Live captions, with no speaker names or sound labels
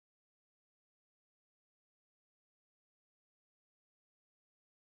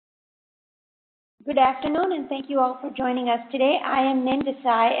Good afternoon, and thank you all for joining us today. I am NIN Ventures,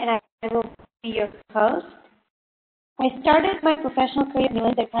 and I will be your host. I started my professional career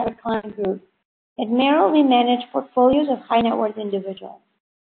at the Private Client Group. At Merrill, we manage portfolios of high net worth individuals.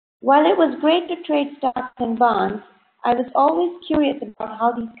 While it was great to trade stocks and bonds, I was always curious about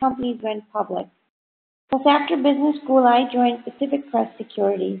how these companies went public. Thus, after business school, I joined Pacific Crest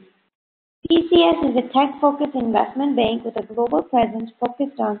Securities. PCS is a tech-focused investment bank with a global presence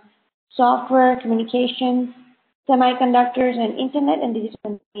focused on software, communications, semiconductors, and internet and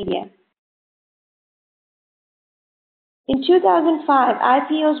digital media. In 2005,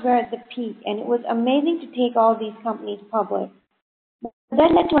 IPOs were at the peak, and it was amazing to take all these companies public. But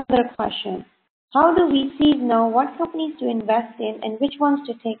that led to another question. How do VCs know what companies to invest in and which ones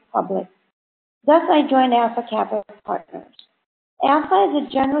to take public? Thus, I joined Alpha Capital Partners. Alpha is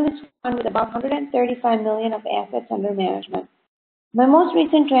a generalist fund with about $135 million of assets under management. My most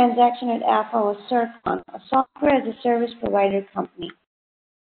recent transaction at Alpha was Circon, a software-as-a-service provider company.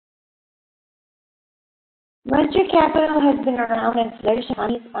 Venture capital has been around and flourished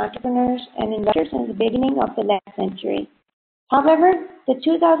among entrepreneurs and investors since the beginning of the last century. However, the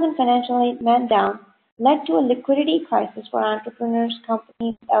 2000 financial meltdown led to a liquidity crisis for entrepreneurs,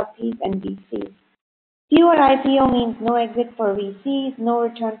 companies, LPs, and VCs. Fewer IPO means no exit for VCs, no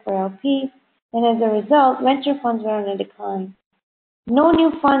return for LPs, and as a result, venture funds were on a decline. No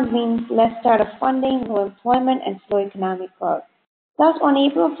new funds means less startup funding, low employment, and slow economic growth. Thus, on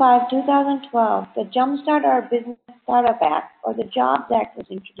April 5, 2012, the Jumpstart Our Business Startup Act, or the JOBS Act, was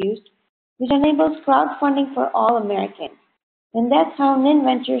introduced, which enables crowdfunding for all Americans. And that's how NIN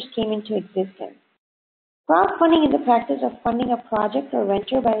Ventures came into existence. Crowdfunding is the practice of funding a project or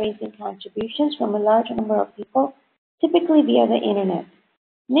venture by raising contributions from a large number of people, typically via the internet.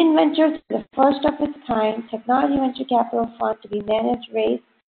 NIN Ventures is the first of its kind technology venture capital fund to be managed, raised,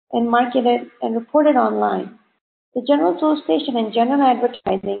 and marketed and reported online. The general solicitation and general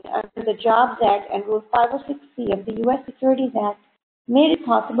advertising under the JOBS Act and Rule 506C of the U.S. Securities Act made it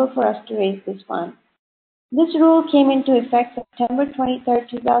possible for us to raise this fund. This rule came into effect September 23,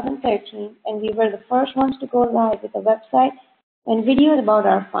 2013, and we were the first ones to go live with a website and videos about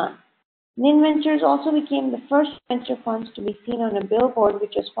our fund. NIN Ventures also became the first venture funds to be seen on a billboard,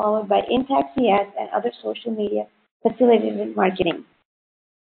 which was followed by in-taxi ads and other social media facilitated marketing.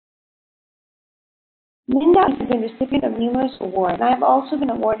 NIN has been recipient of numerous awards, and I have also been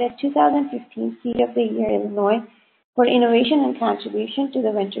awarded 2015 Seed of the Year Illinois for innovation and contribution to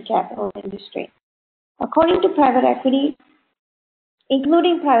the venture capital industry. According to private equity,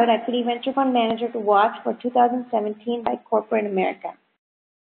 including private equity venture fund manager to watch for 2017 by Corporate America.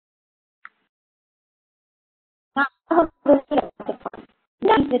 Now, a little bit about the fund.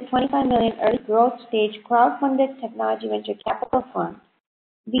 NIN is a $25 million early growth stage crowdfunded technology venture capital fund.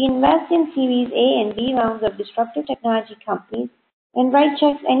 We invest in Series A and B rounds of disruptive technology companies and write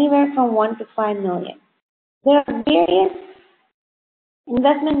checks anywhere from $1 to $5 million. There are various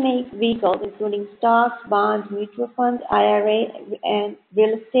investment vehicles, including stocks, bonds, mutual funds, IRA, and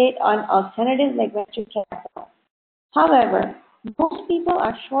real estate on alternatives like venture capital. However, most people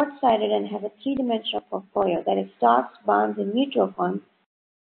are short-sighted and have a three-dimensional portfolio, that is stocks, bonds, and mutual funds,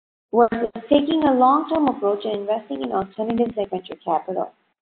 versus taking a long-term approach and investing in alternatives like venture capital.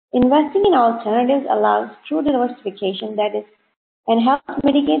 Investing in alternatives allows true diversification, that is, and helps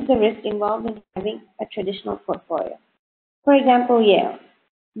mitigate the risk involved in having a traditional portfolio. For example, Yale.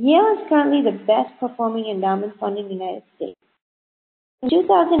 Yale is currently the best performing endowment fund in the United States. From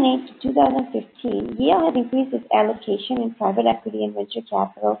 2008 to 2015, Yale has increased its allocation in private equity and venture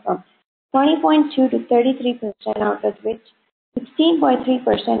capital from 20.2 to 33%, out of which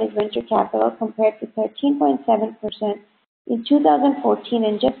 16.3% is venture capital compared to 13.7% in 2014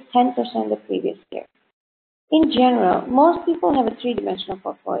 and just 10% the previous year. In general, most people have a three-dimensional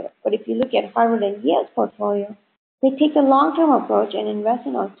portfolio, but if you look at Harvard and Yale's portfolio, they take a long-term approach and invest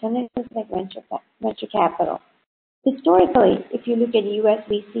in alternatives like venture capital. Historically, if you look at US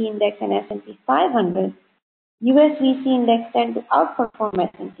VC Index and S&P 500, US VC Index tend to outperform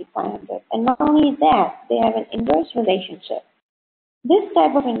S&P 500. And not only that, they have an inverse relationship. This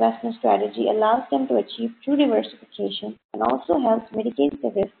type of investment strategy allows them to achieve true diversification and also helps mitigate the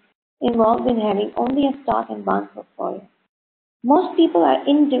risk involved in having only a stock and bond portfolio. Most people are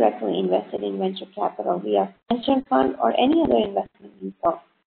indirectly invested in venture capital via pension fund or any other investment vehicle.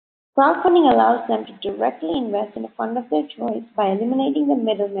 Crowdfunding allows them to directly invest in a fund of their choice by eliminating the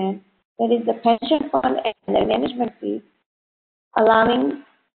middleman, that is the pension fund and the management fee, allowing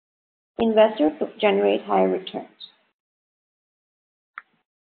investors to generate higher returns.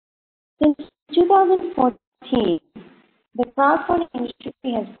 Since 2014, The crowdfunding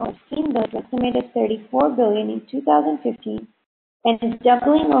industry has grown $16 billion to an estimated $34 billion in 2015 and is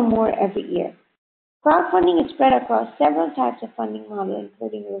doubling or more every year. Crowdfunding is spread across several types of funding models,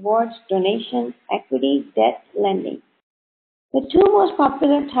 including rewards, donations, equity, debt, lending. The two most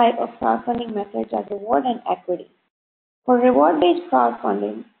popular types of crowdfunding methods are reward and equity. For reward-based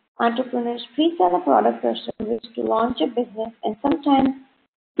crowdfunding, entrepreneurs pre-sell a product or service to launch a business and sometimes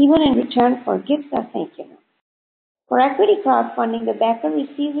even in return for gifts or thank you notes. For equity crowdfunding, the backer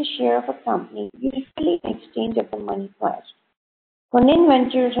receives a share of a company, usually in exchange of the money pledged. For NIN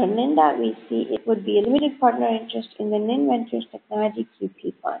Ventures or NIN.VC, it would be a limited partner interest in the NIN Ventures Technology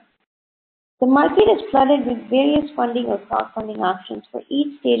QP Fund. The market is flooded with various funding or crowdfunding options for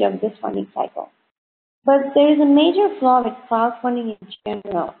each stage of this funding cycle. But there is a major flaw with crowdfunding in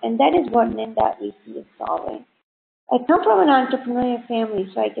general, and that is what NIN.VC is solving. I come from an entrepreneurial family,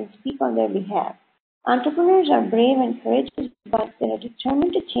 so I can speak on their behalf. Entrepreneurs are brave and courageous, but they are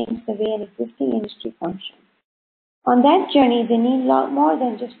determined to change the way an existing industry functions. On that journey, they need a lot more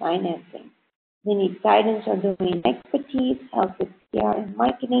than just financing. They need guidance or domain expertise, help with PR and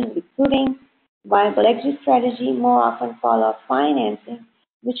marketing, recruiting, viable exit strategy, more often follow-up financing,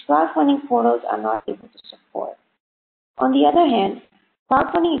 which crowdfunding portals are not able to support. On the other hand,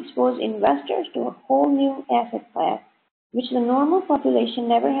 crowdfunding exposes investors to a whole new asset class, which the normal population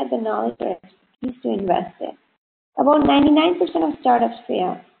never had the knowledge or expertise to invest in. About 99% of startups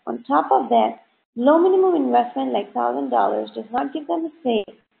fail. On top of that, low minimum investment like $1,000 does not give them a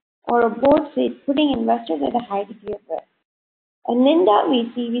safe or a board seat, putting investors at a high degree of risk. At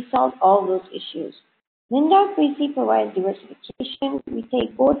NIN.VC, we solve all those issues. NIN.VC provides diversification. We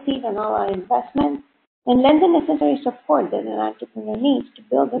take board seats on all our investments and lend the necessary support that an entrepreneur needs to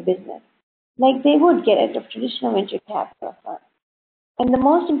build a business, like they would get at a traditional venture capital fund. And the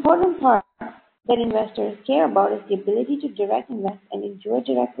most important part that investors care about is the ability to direct invest and enjoy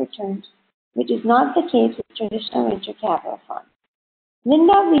direct returns, which is not the case with traditional venture capital funds.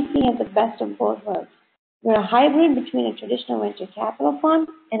 NIN.VC has the best of both worlds. We're a hybrid between a traditional venture capital fund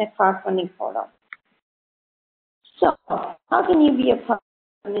and a crowdfunding portal. So, how can you be a part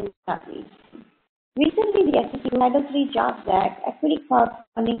of NIN.VC? Recently, the SEC Title III Jobs Act equity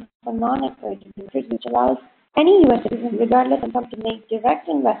crowdfunding for non-accredited investors, which allows any U.S. citizen, regardless of income, to make direct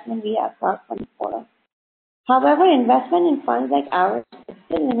investment via a crowdfunding portal. However, investment in funds like ours is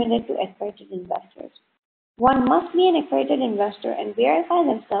still limited to accredited investors. One must be an accredited investor and verify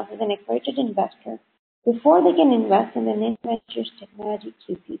themselves as an accredited investor before they can invest in the NIN Ventures Technology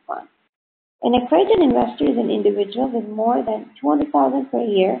QP Fund. An accredited investor is an individual with more than $200,000 per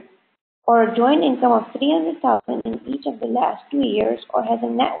year or a joint income of $300,000 in each of the last 2 years, or has a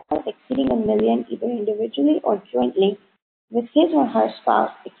net worth exceeding $1 million either individually or jointly with his or her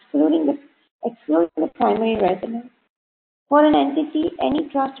spouse, excluding the primary residence. For an entity, any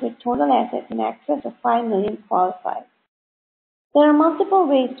trust with total assets in excess of $5 million qualifies. There are multiple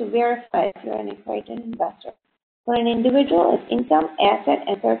ways to verify if you're an accredited investor. For an individual, it's income, asset,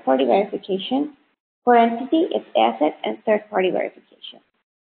 and third-party verification. For entity, it's asset and third-party verification.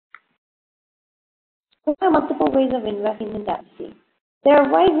 There are multiple ways of investing in NIN.VC. There are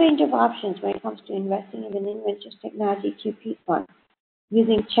a wide range of options when it comes to investing in the NIN Ventures Technology QP Fund,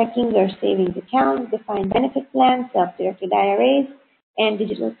 using checking or savings accounts, defined benefit plans, self-directed IRAs, and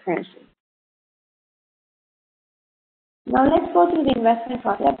digital currency. Now let's go through the investment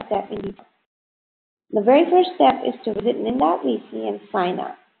process step in detail. The very first step is to visit NIN.VC and sign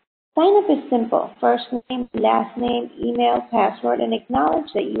up. Sign up is simple. First name, last name, email, password, and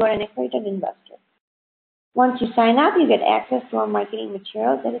acknowledge that you are an accredited investor. Once you sign up, you get access to our marketing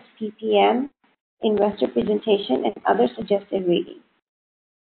materials, that is PPM, investor presentation, and other suggested readings.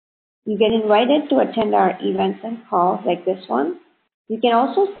 You get invited to attend our events and calls like this one. You can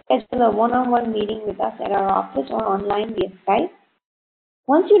also schedule a one-on-one meeting with us at our office or online via Skype.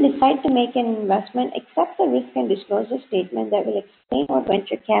 Once you decide to make an investment, accept the risk and disclosure statement that will explain what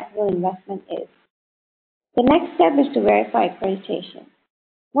venture capital investment is. The next step is to verify accreditation.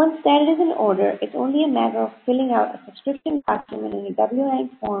 Once that is in order, it's only a matter of filling out a subscription document in a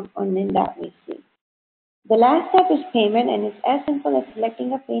W-9 form on NIN.VC. The last step is payment, and it's as simple as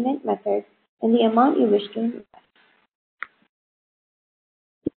selecting a payment method and the amount you wish to invest.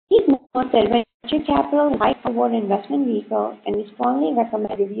 Please note that venture capital is a high-reward investment vehicle, and we strongly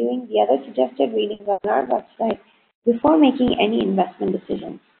recommend reviewing the other suggested readings on our website before making any investment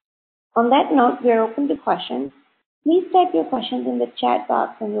decisions. On that note, we are open to questions. Please type your questions in the chat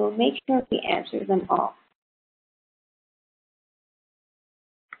box, and we will make sure we answer them all.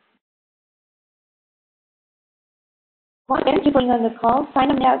 Thank you for being on the call.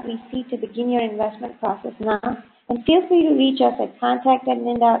 Sign up NIN.VC to begin your investment process now, And feel free to reach us at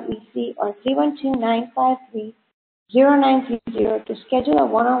contact@nin.vc or 312-953-0930 to schedule a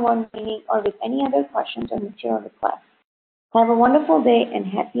one-on-one meeting or with any other questions or material requests. Have a wonderful day and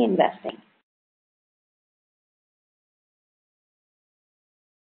happy investing.